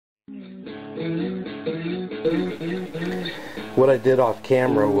What I did off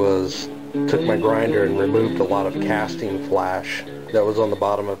camera was took my grinder and removed a lot of casting flash that was on the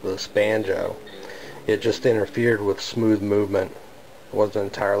bottom of this banjo. It just interfered with smooth movement. It wasn't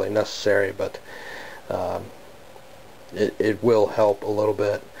entirely necessary, but it will help a little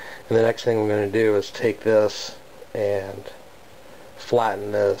bit. And the next thing I'm going to do is take this and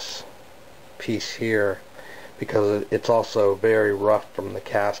flatten this piece here, because it's also very rough from the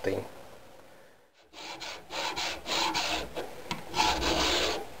casting.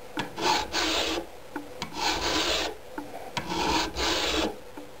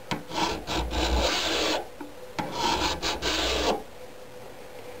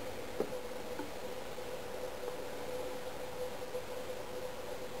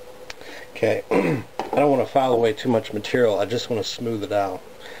 Okay, I don't want to file away too much material, I just want to smooth it out.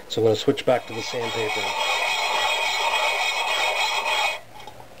 So I'm going to switch back to the sandpaper.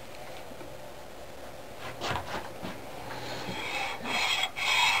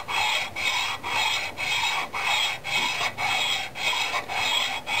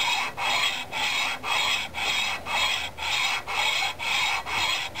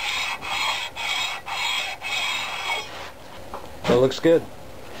 So it looks good.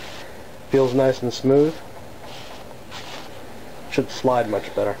 Feels nice and smooth. Should slide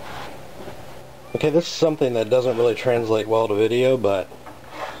much better. Okay, this is something that doesn't really translate well to video, but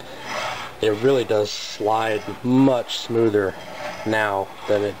it really does slide much smoother now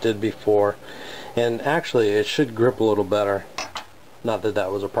than it did before. And actually, it should grip a little better. Not that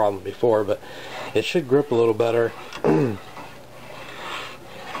that was a problem before, but it should grip a little better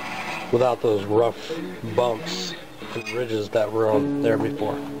without those rough bumps and ridges that were on there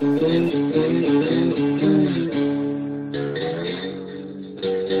before.